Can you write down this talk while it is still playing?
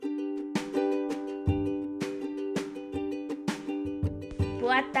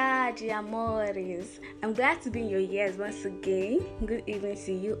Boa tarde, amores. I'm glad to be in your ears once again. Good evening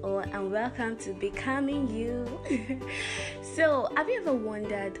to you all, and welcome to Becoming You. So, have you ever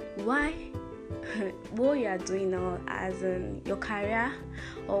wondered why what you are doing now as in your career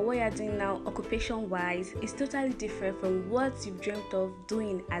or what you are doing now occupation-wise is totally different from what you've dreamt of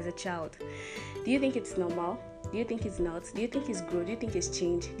doing as a child? Do you think it's normal? Do you think it's not? Do you think it's growth? Do you think it's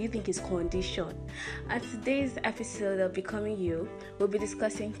change? Do you think it's condition? On today's episode of Becoming You, we'll be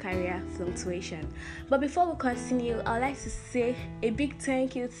discussing career fluctuation. But before we continue, I'd like to say a big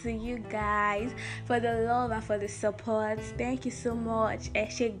thank you to you guys for the love and for the support. Thank you so much.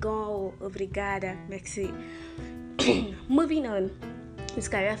 Eshe gan, obrigada, merci. Moving on with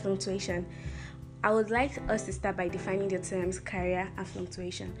career fluctuation, I would like us to start by defining the terms career and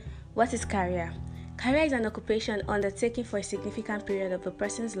fluctuation. What is career? Career is an occupation undertaken for a significant period of a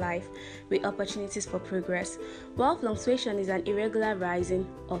person's life with opportunities for progress, while fluctuation is an irregular rising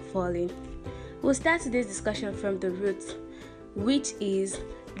or falling. We'll start today's discussion from the root, which is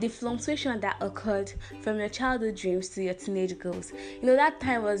the fluctuation that occurred from your childhood dreams to your teenage goals. That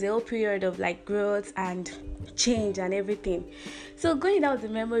time was a whole period of growth and change and everything. So going down the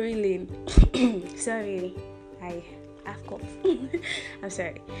memory lane, sorry, I've cough. I'm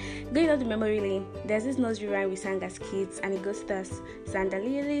sorry. Going down the memory lane, there's this nursery rhyme we sang as kids, and it goes thus: Sanda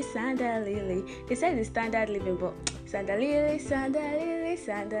Lily, Sanda Lily. They said it's standard living, but Sanda Lily, Sanda Lily,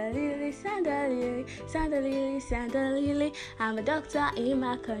 Sanda Lily, Sanda Lily, Sanda Lily, Sanda Lily. I'm a doctor in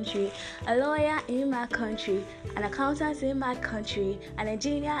my country, a lawyer in my country, an accountant in my country, an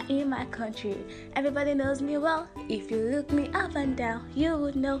engineer in my country. Everybody knows me well. If you look me up and down, you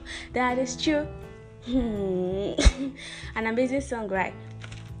would know that is true. An amazing song, right?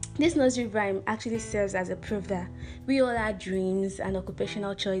 This nursery rhyme actually serves as a proof that we all had dreams and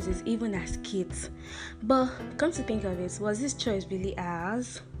occupational choices even as kids. But come to think of it, was this choice really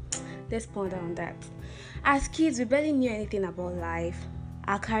ours? Let's ponder on that. As kids, we barely knew anything about life.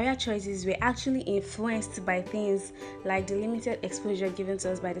 Our career choices were actually influenced by things like the limited exposure given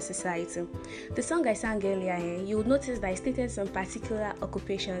to us by the society. The song I sang earlier, you would notice that I stated some particular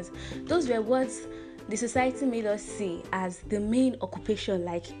occupations. Those were words the society made us see as the main occupation,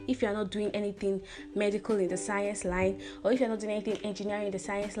 like if you're not doing anything medical in the science line, or if you're not doing anything engineering in the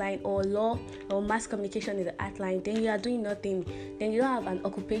science line, or law or mass communication in the art line, then you are doing nothing, then you don't have an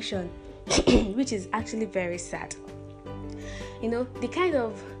occupation, which is actually very sad.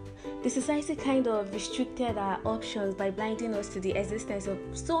 The society kind of restricted our options by blinding us to the existence of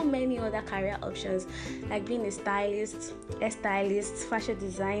so many other career options, like being a stylist, a hairstylist, fashion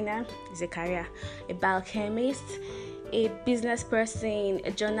designer is a career, a biochemist, a business person,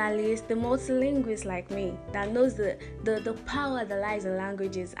 a journalist, the multilingualist like me that knows the power that lies in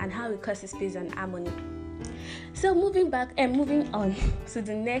languages and how it causes peace and harmony. So moving on to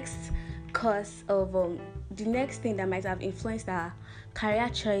the next cause of the next thing that might have influenced our career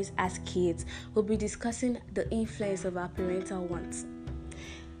choice as kids, we'll be discussing the influence of our parental wants.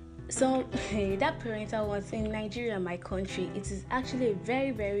 So that parental wants in Nigeria, my country, it is actually a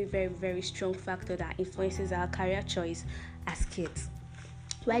very, very, very, very strong factor that influences our career choice as kids.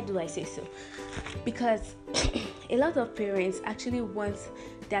 Why do I say so? Because a lot of parents actually want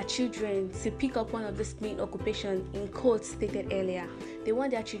their children to pick up one of this main occupation in quotes stated earlier. They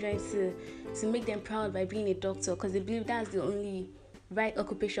want their children to make them proud by being a doctor because they believe that's the only right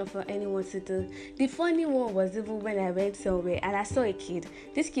occupation for anyone to do. The funny one was even when I went somewhere and I saw a kid.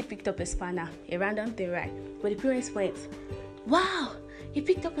 This kid picked up a spanner, a random thing, right? But the parents went, "Wow, he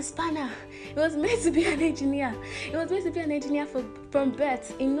picked up a spanner. It was meant to be an engineer. It was meant to be an engineer from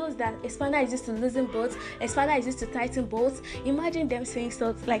birth. He knows that a spanner is used to loosen bolts. A spanner is used to tighten bolts." Imagine them saying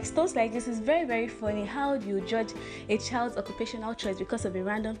stuff like this is very, very funny. How do you judge a child's occupational choice because of a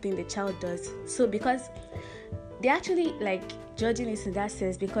random thing the child does? So because they actually judging it in that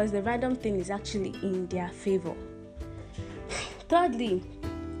sense because the random thing is actually in their favor. Thirdly,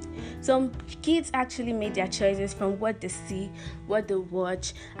 some kids actually make their choices from what they see, what they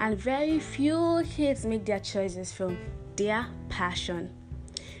watch, and very few kids make their choices from their passion.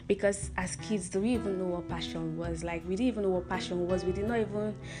 Because as kids, do we even know what passion was? We didn't even know what passion was. We did not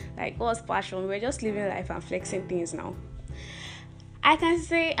even what's passion. We're just living life and flexing things now. I can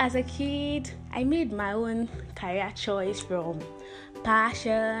say as a kid, I made my own career choice from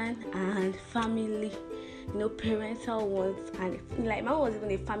passion and family, parental wants, and my own was even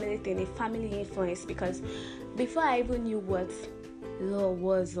a family thing, a family influence, because before I even knew what law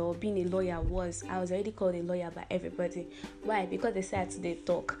was, or being a lawyer was. I was already called a lawyer by everybody. Why? Because they said they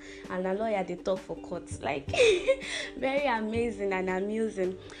talk, and a lawyer they talk for courts. Like very amazing and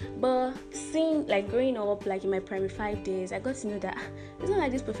amusing. But seeing, like, growing up, like in my primary 5 days, I got to know that it's not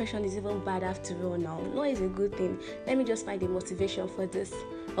like this profession is even bad after all. Now law is a good thing. Let me just find the motivation for this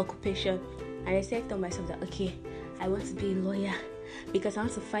occupation. And I said to myself that, okay, I want to be a lawyer because I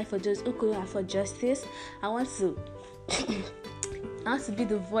want to fight for those who couldn't afford justice. I want to be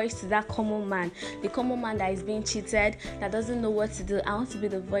the voice to that common man, the common man that is being cheated, that doesn't know what to do. I want to be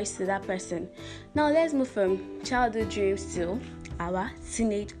the voice to that person. Now let's move from childhood dreams to our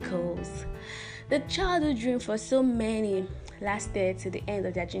teenage goals. The childhood dream for so many lasted to the end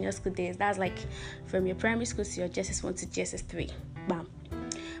of their junior school days. That's like from your primary school to your JSS 1 to JSS 3. Bam.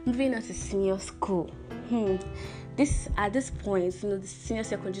 Moving on to senior school. At this point, the senior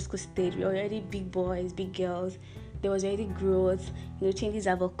secondary school stage, we're already big boys, big girls. There was already growth, changes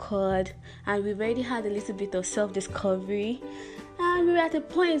have occurred, and we've already had a little bit of self-discovery. And we were at a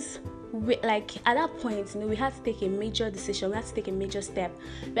point, at that point, we had to take a major decision. We had to take a major step.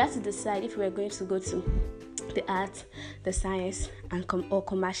 We had to decide if we were going to go to the art, the science, or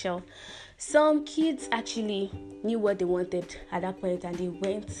commercial. Some kids actually knew what they wanted at that point, and they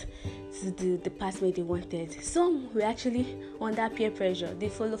went to the department they wanted. Some were actually under peer pressure. They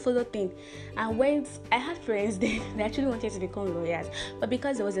follow thing. And I had friends, they actually wanted to become lawyers, but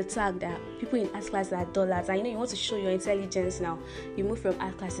because there was a tag that people in art class are dullars, and you want to show your intelligence now, you move from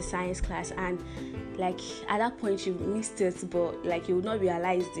art class to science class, and like at that point you missed it, but like you would not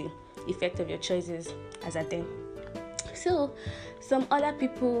realize the effect of your choices as at then. So some other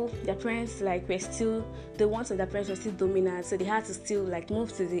people, their parents the ones of their parents were still dominant, so they had to still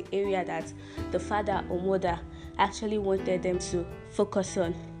move to the area that the father or mother actually wanted them to focus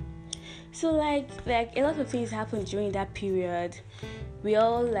on. So like a lot of things happened during that period. We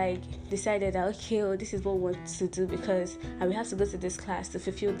all decided that this is what we want to do, and we have to go to this class to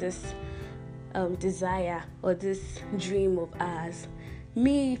fulfill this desire or this dream of ours.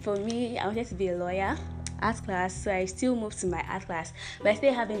 For me, I wanted to be a lawyer, art class, so I still moved to my art class, but I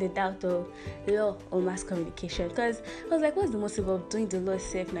still having the doubt of law or mass communication, because I was like, what's the motive of doing the law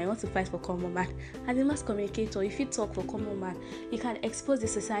itself? Now I want to fight for common man. As a mass communicator, if you talk for common man, you can expose the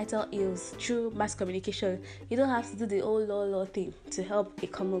societal ills through mass communication. You don't have to do the whole law thing to help a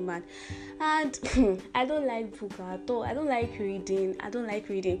common man. And I don't like book at all. I don't like reading.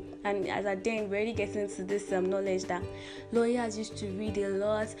 And as I then we're already getting into this knowledge that lawyers used to read a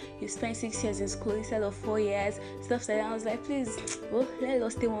lot. You spend 6 years in school instead of 4 years, stuff like that. I was like, please, let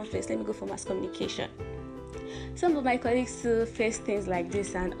us stay one place. Let me go for mass communication. Some of my colleagues still face things like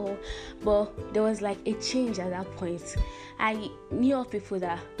this and all, but there was a change at that point. I knew of people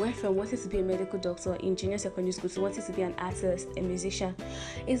that went from wanting to be a medical doctor in junior secondary school to wanting to be an artist, a musician.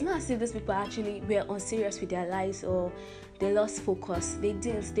 It's not as if those people actually were unserious with their lives or they lost focus. They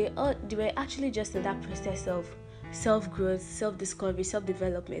didn't. They were actually just in that process of self-growth, self-discovery,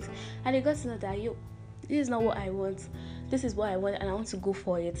 self-development, and they got to know that this is not what I want. This is what I want, and I want to go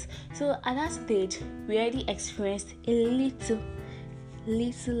for it. So at that stage, we already experienced a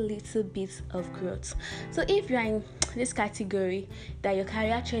little bit of growth. So if you're in this category that your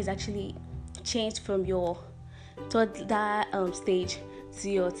career choice actually changed from your toddler stage to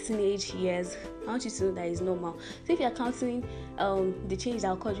your teenage years, I want you to know that is normal. So if you're counting the change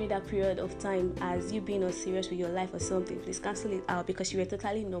that occurred during that period of time as you being unserious with your life or something, please cancel it out, because you were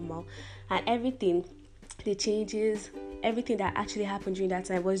totally normal, and the changes, everything that actually happened during that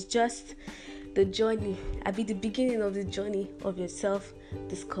time was just the journey. The beginning of the journey of your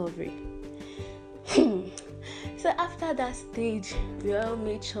self-discovery. So after that stage, we all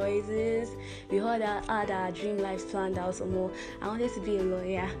made choices. We all had our dream lives planned out some more. I wanted to be a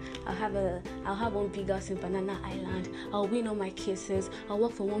lawyer. I'll have one big house in Banana Island. I'll win all my cases. I'll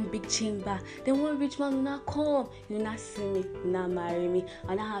work for one big chamber. Then one rich man will not come. He will not see me, will not marry me.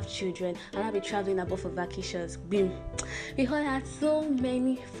 I'll not have children. I'll not be traveling abroad for vacations. Boom. We all had so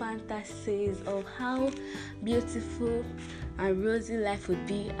many fantasies of how beautiful and rosy life would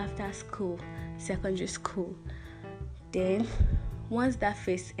be after school, secondary school. Then once that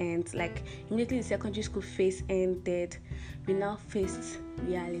phase ends, immediately the secondary school phase ended, we now faced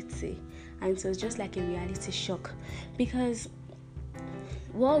reality, and it was just like a reality shock, because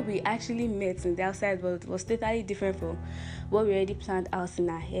what we actually met in the outside world was totally different from what we already planned out in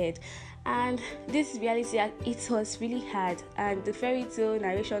our head. And this reality, it was really hard, and the fairy tale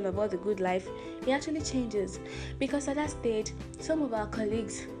narration about the good life, it actually changes, because at that stage, some of our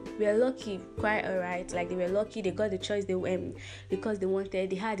colleagues were lucky, quite alright. Like they were lucky, they got the choice they because they wanted.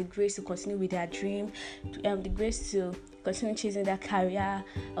 They had the grace to continue with their dream, the grace to continue chasing their career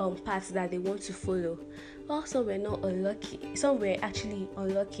paths that they want to follow. Also, we're not unlucky. Some were actually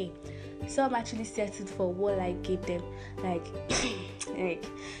unlucky. Some actually settled for what life gave them. Like, like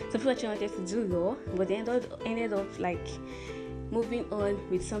some people actually wanted to do law, but they ended up like moving on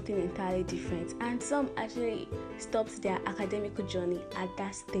with something entirely different. And some actually stopped their academic journey at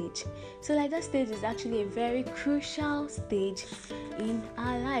that stage. So like that stage is actually a very crucial stage in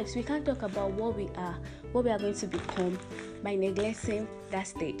our lives. We can't talk about what we are going to become by neglecting that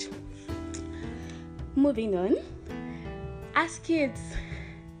stage. Moving on, as kids,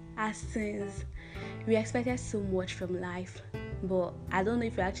 as teens, we expected so much from life, but I don't know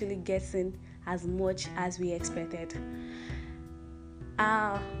if we're actually getting as much as we expected.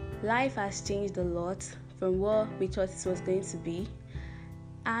 Our life has changed a lot from what we thought it was going to be,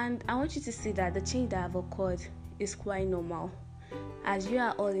 and I want you to see that the change that have occurred is quite normal, as we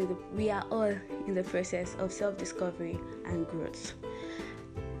are all in the process of self-discovery and growth.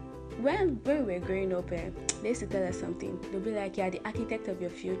 When we were growing up, they used to tell us something. They'll be like, you are the architect of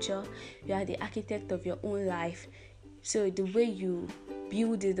your future, you are the architect of your own life. So the way you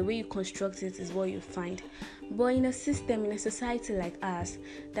build it, the way you construct it is what you find. But in a society like ours,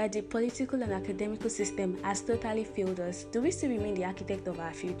 that the political and academic system has totally failed us, do we still remain the architect of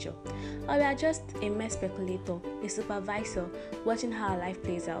our future? Or we are just a mere speculator, a supervisor, watching how our life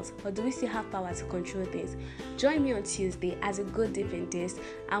plays out? Or do we still have power to control things? Join me on Tuesday as we go deep in this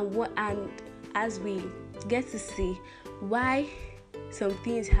and as we get to see why some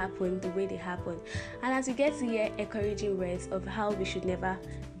things happen the way they happen, and as we get to hear encouraging words of how we should never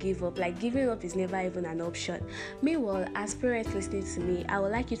give up. Like giving up is never even an option. Meanwhile, as parents listening to me, I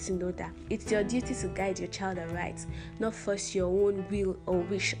would like you to know that it's your duty to guide your child aright, not force your own will or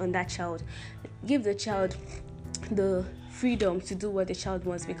wish on that child. Give the child the freedom to do what the child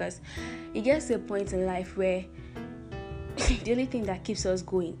wants, because it gets to a point in life where the only thing that keeps us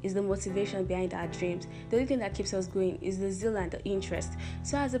going is the motivation behind our dreams. The only thing that keeps us going is the zeal and the interest.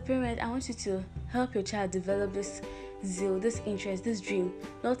 So as a parent, I want you to help your child develop this zeal, this interest, this dream,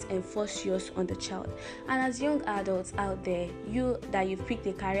 not enforce yours on the child. And as young adults out there, you've picked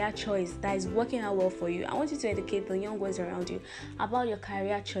a career choice that is working out well for you, I want you to educate the young ones around you about your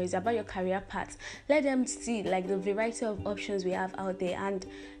career choice, about your career path. Let them see like the variety of options we have out there, and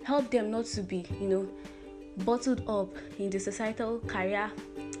help them not to be, bottled up in the societal career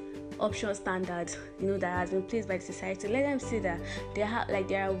option standards, that has been placed by the society. Let them see that there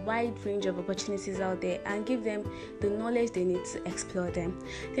are a wide range of opportunities out there, and give them the knowledge they need to explore them.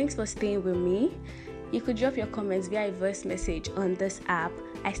 Thanks for staying with me. You could drop your comments via a voice message on this app.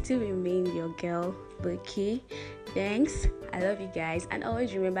 I still remain your girl, Buki. Thanks. I love you guys, and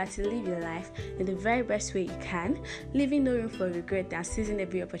always remember to live your life in the very best way you can, leaving no room for regret and seizing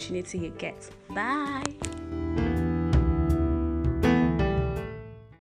every opportunity you get. Bye.